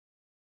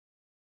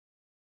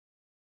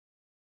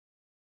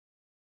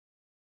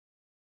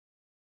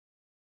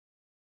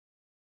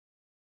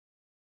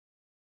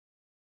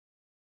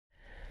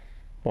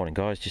Morning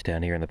guys, just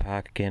down here in the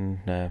park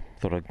again.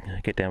 Thought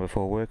I'd get down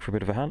before work for a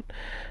bit of a hunt,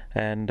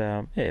 and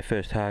yeah,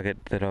 first target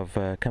that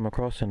I've come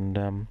across,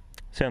 and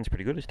sounds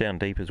pretty good. It's down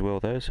deep as well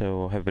though,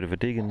 so I'll have a bit of a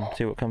dig and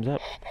see what comes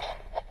up.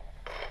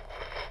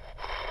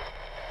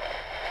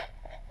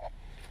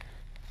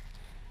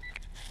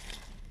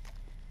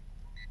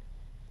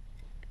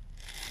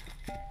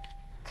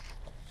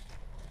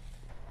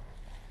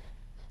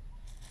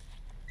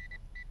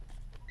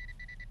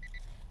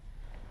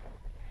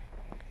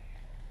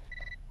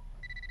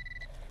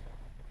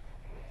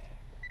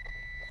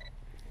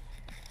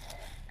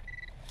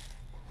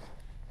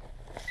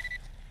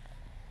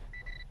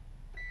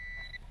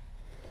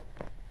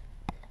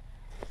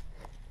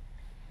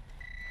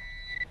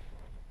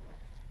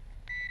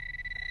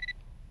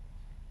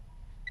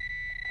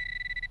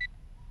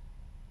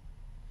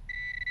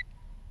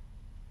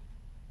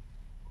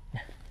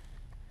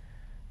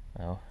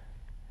 Well,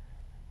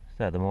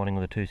 start the morning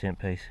with a 2-cent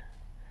piece.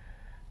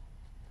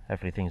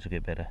 Hopefully things will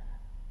get better.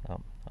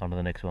 On to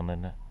the next one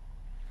then.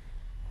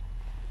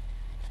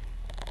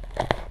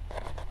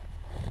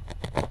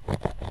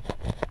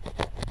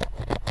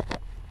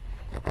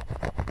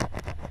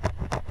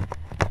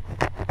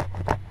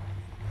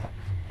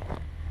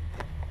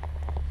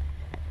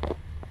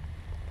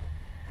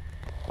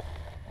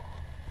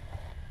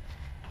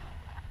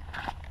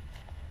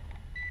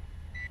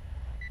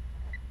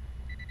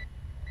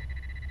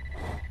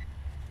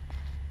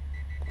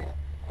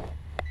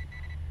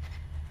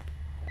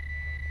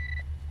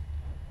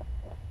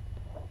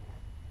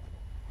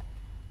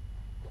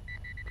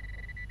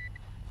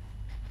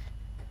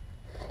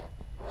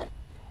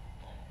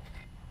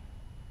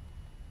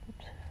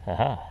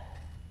 Aha!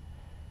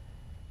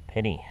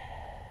 Penny.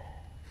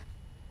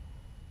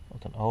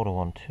 That's an older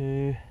one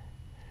too.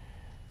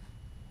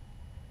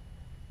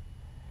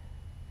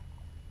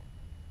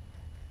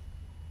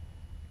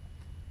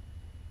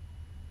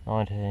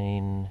 Looks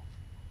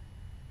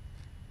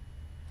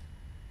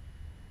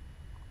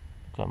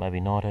like maybe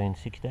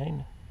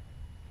 1916.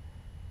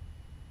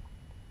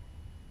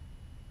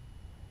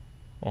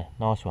 Yeah,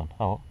 nice one.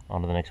 Oh,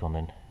 on to the next one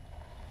then.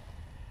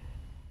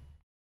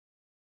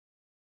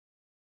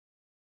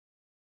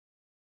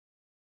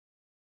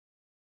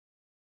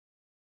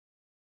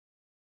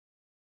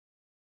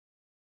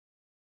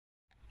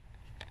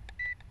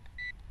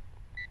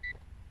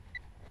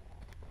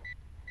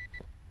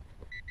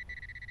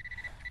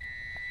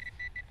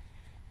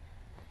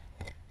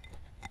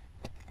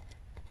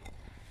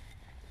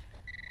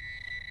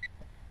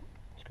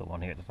 Got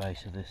one here at the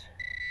base of this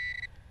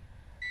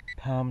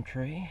palm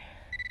tree.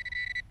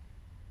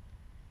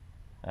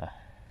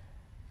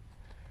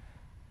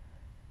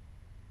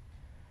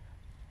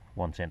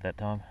 1 cent that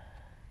time.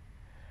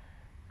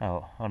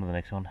 Oh, on to the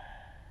next one.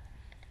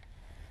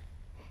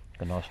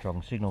 Got a nice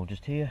strong signal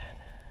just here.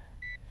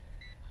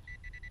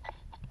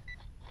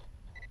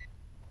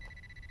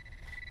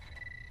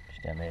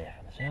 Just down there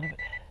from the sound of it.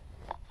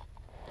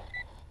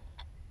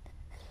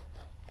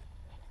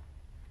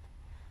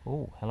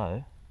 Oh,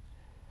 hello.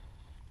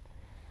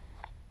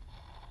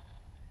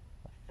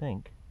 I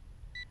think.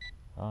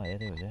 Oh yeah,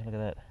 there we go. Look at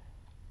that.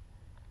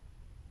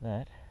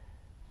 That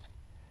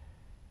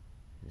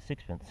is a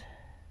 6-pence.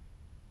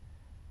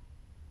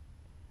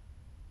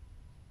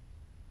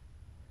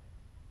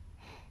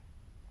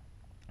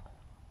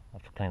 I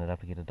have to clean it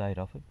up to get a date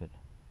off it, but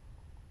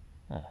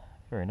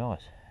very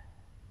nice.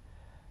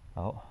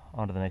 Oh,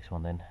 on to the next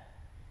one then.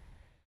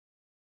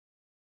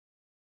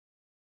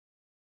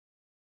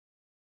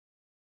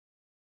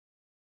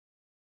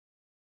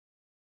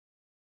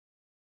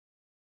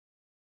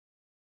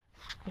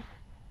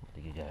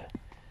 There you go.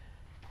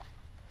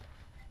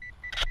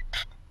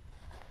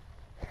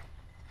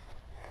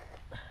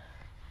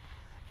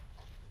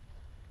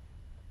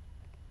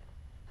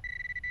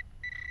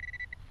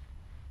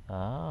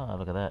 Ah,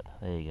 look at that.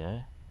 There you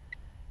go.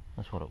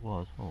 That's what it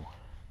was. Oh.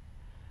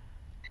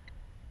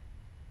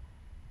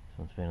 This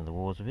one's been in the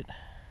wars a bit.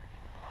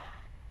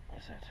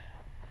 What's that?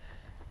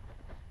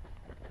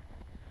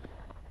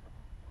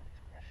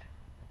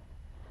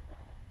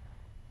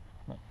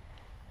 No.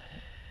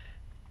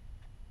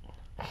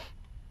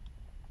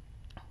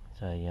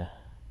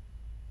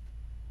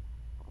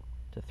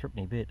 It's a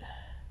threepenny bit.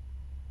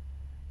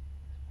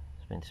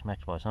 It's been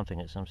smacked by something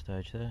at some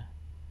stage there.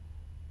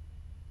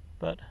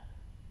 But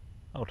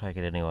I'll take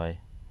it anyway.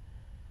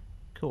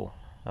 Cool.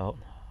 Oh,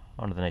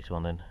 on to the next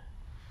one then.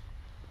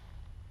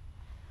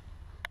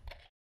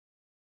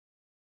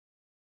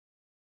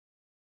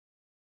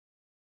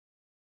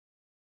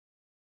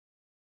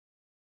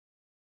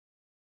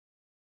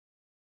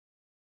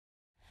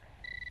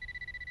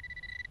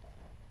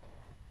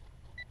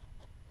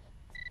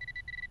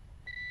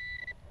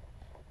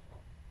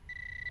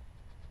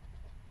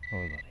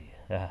 What have we got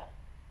here?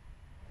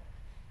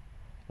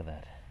 Look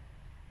at that.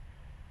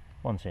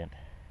 1 cent.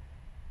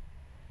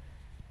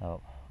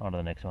 Oh, on to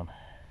the next one.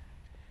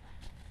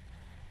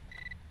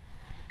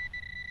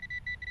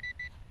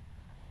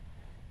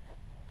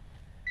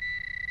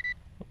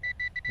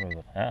 Where have we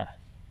got?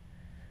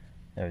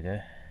 There we go.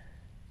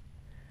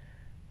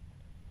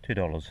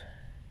 $2.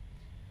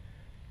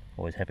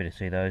 Always happy to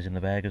see those in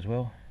the bag as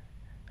well.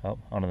 Oh,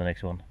 on to the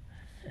next one.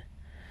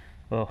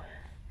 Well,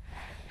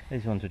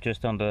 these ones are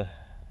just under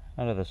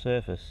the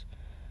surface.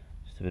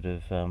 Just a bit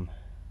of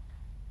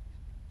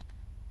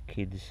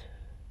kids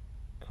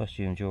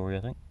costume jewellery,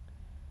 I think.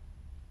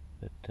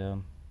 But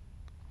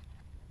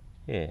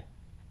yeah,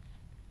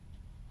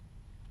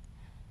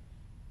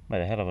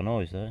 made a hell of a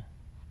noise though.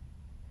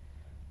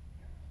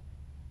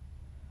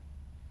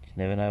 Just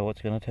never know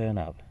what's going to turn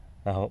up.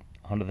 Oh,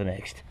 on to the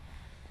next.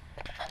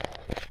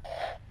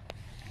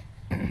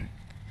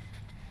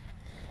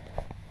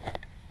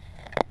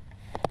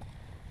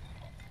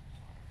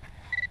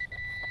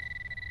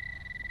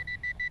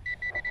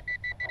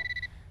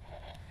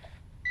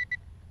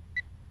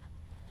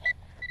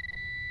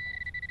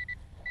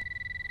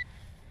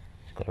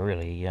 It's got a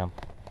really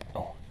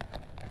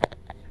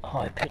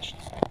high pitched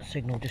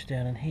signal just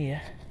down in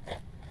here.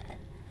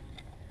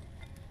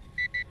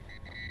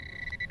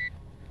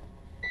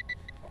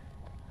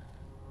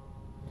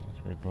 That's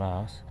a bit of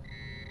glass.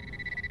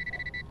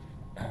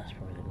 That's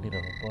probably the lid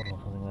of a bottle or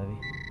something maybe.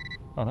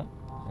 Oh no,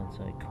 that's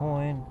a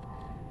coin.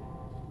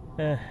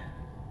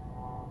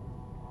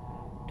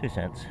 2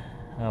 cents.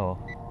 Oh well.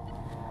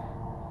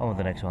 On with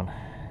the next one.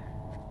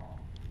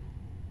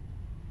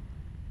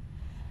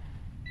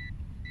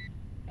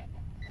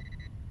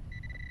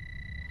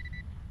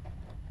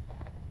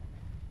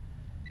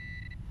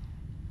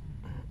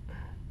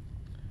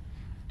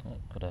 Oh,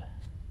 got a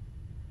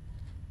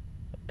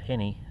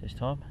penny this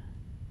time.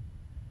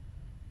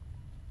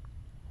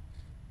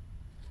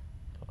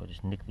 I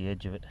just nicked the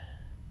edge of it.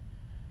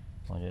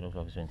 Mind you, it looks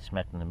like it's been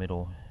smacked in the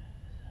middle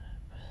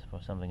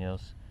by something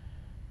else.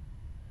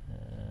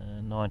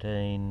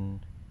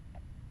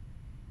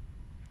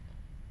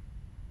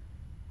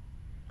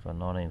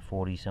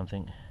 1940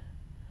 something.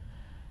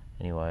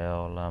 Anyway,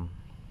 I'll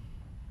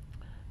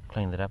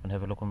clean that up and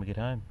have a look when we get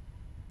home.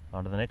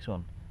 On to the next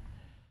one.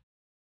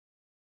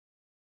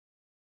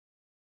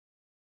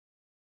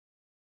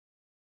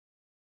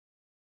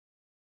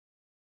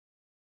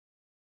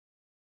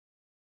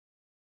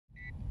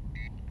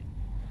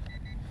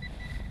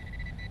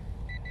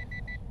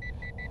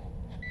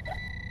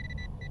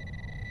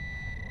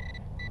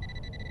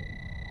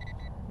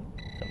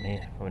 Something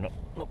here, probably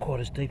not quite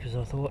as deep as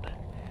I thought.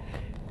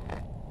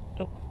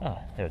 Oh,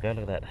 there we go,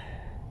 look at that.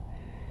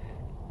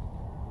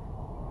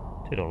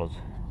 $2.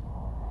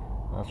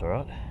 That's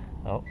alright.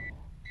 Oh.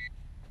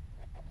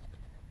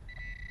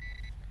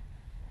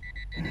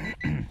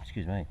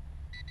 Excuse me.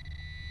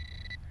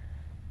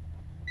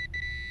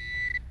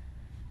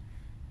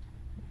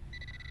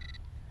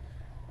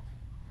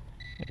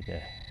 Where'd it go?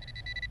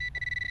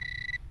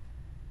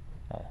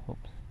 Oh,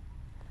 oops.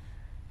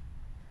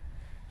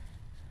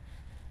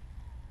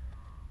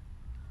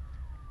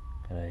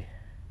 Got a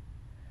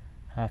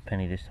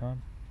halfpenny this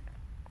time.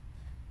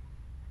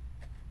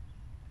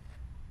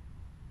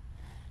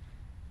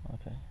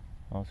 Okay,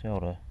 well, it's the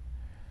older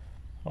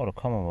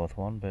Commonwealth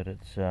one, but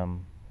it's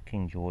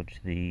King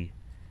George the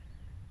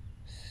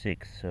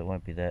 6th, so it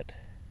won't be that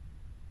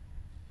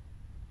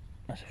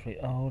massively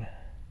old.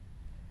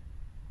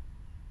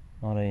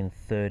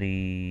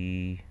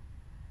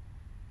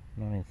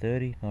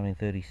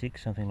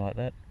 1936, something like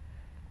that.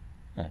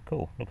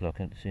 Cool, looks like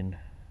it's in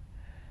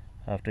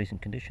half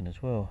decent condition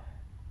as well.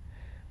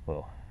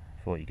 Well,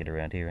 for what you get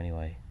around here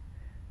anyway.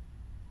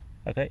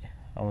 Okay,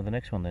 on with the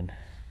next one then.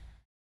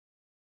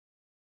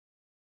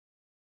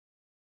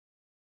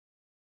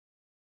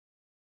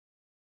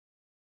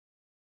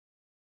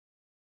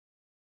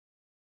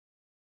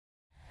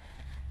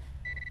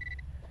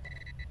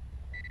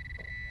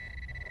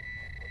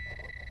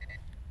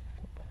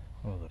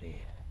 What have I got here?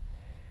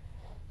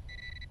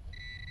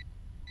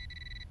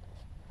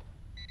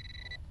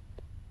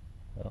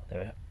 Oh, there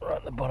we are, right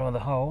at the bottom of the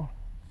hole.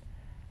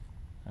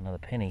 Another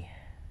penny.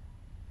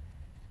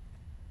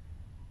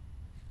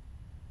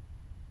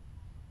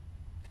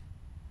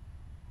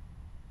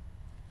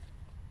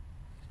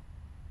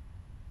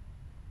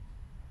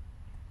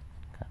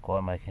 Can't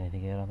quite make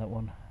anything out on that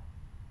one.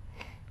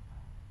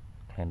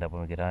 Cleaned up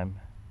when we get home.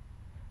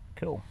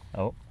 Cool.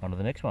 Oh, on to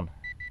the next one.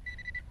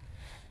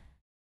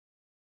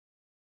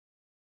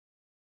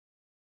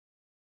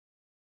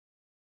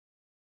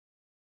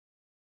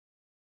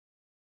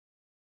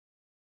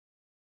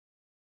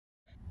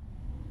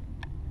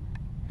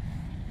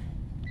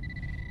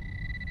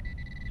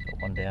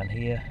 Got one down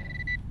here.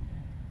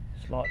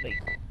 Slightly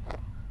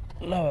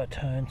lower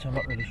tone, so I'm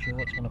not really sure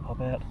what's going to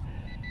pop out.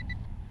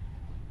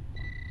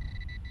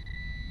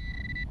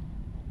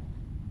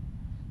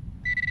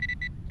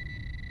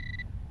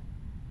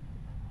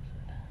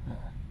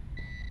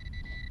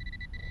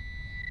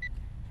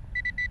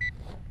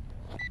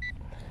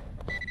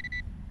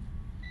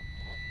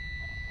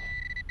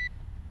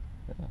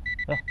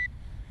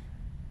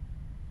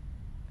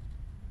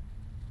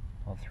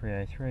 Oh,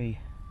 303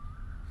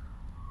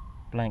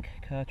 blank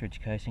cartridge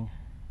casing.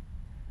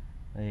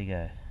 There you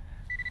go.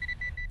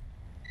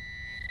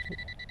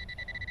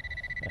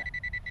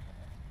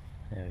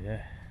 There we go.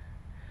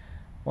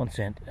 1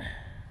 cent.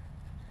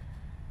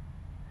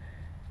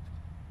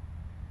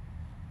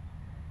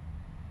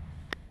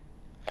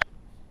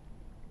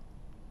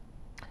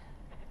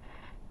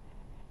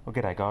 Well,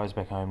 g'day guys,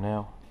 back home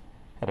now.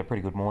 Had a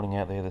pretty good morning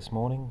out there this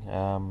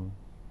morning.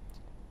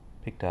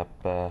 Picked up,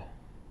 got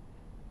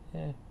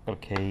a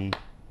key,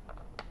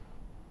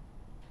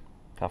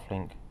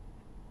 cufflink.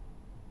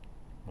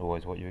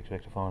 Always what you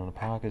expect to find in a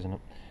park, isn't it?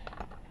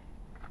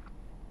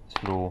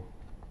 This little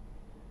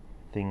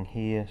thing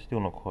here,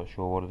 still not quite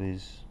sure what it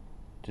is.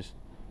 Just,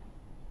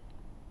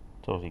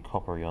 it's obviously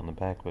coppery on the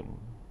back, but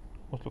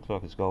what looks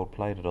like it's gold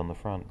plated on the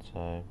front,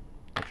 so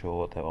not sure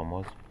what that one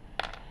was.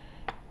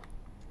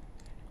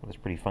 Got this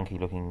pretty funky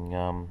looking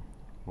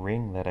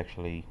ring that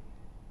actually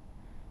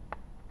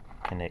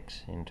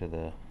connects into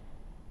the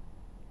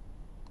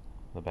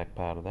back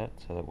part of that,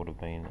 so that would have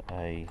been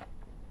a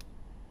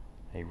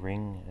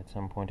ring at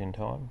some point in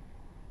time.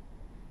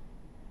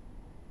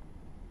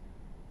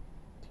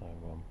 So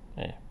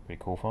yeah,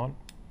 pretty cool find.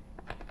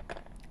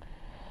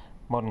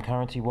 Modern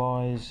currency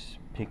wise,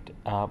 picked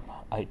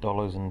up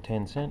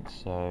 $8.10,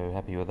 so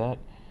happy with that.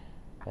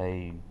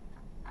 A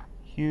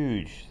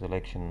huge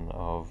selection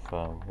of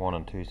 1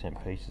 and 2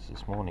 cent pieces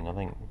this morning. I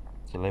think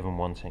it's 11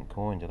 1-cent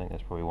coins. I think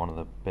that's probably one of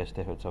the best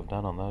efforts I've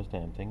done on those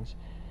damn things.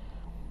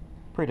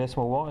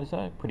 Pre-decimal wise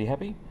though, pretty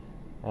happy.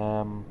 It's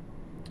a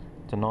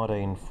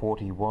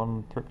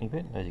 1941 threepenny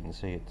bit. As you can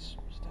see, it's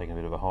taken a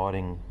bit of a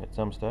hiding at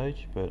some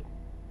stage, but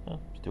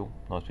still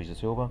nice piece of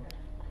silver.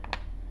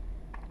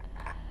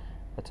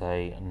 That's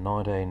a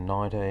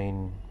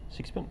 1919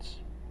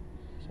 sixpence,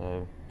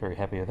 so very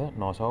happy with that.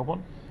 Nice old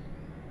one.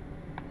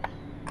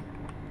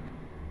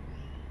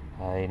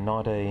 A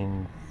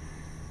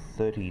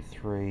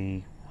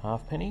 1933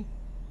 halfpenny,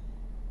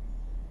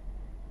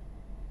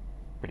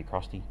 pretty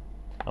crusty.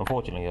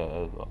 Unfortunately,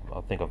 I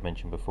think I've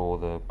mentioned before,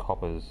 the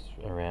coppers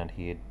around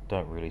here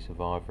don't really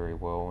survive very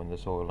well in the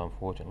soil,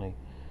 unfortunately.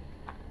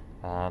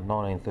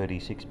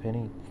 1936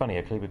 penny. Funny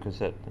actually,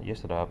 because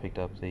yesterday I picked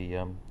up the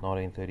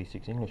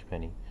 1936 English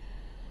penny.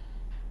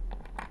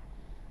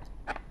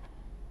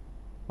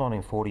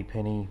 1940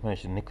 penny.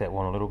 Managed to nick that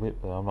one a little bit,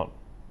 but I'm not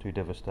too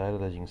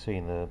devastated. As you can see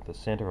in the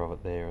centre of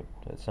it there,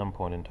 at some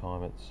point in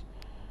time it's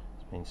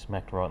been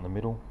smacked right in the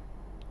middle.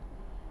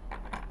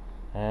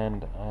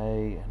 And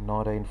a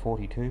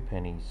 1942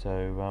 penny.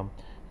 So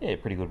yeah,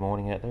 pretty good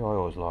morning out there. I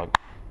always like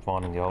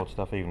finding the old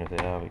stuff, even if they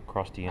are a bit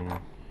crusty and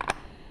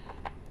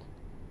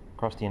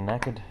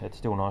knackered. It's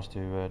still nice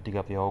to dig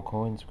up the old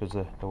coins, because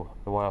the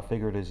way I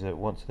figure it is that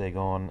once they're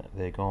gone,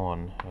 they're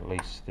gone. At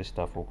least this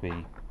stuff will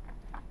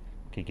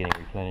keep getting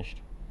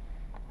replenished.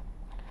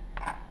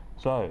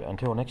 So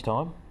until next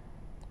time,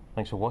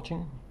 thanks for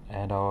watching,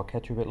 and I'll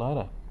catch you a bit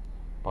later.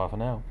 Bye for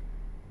now.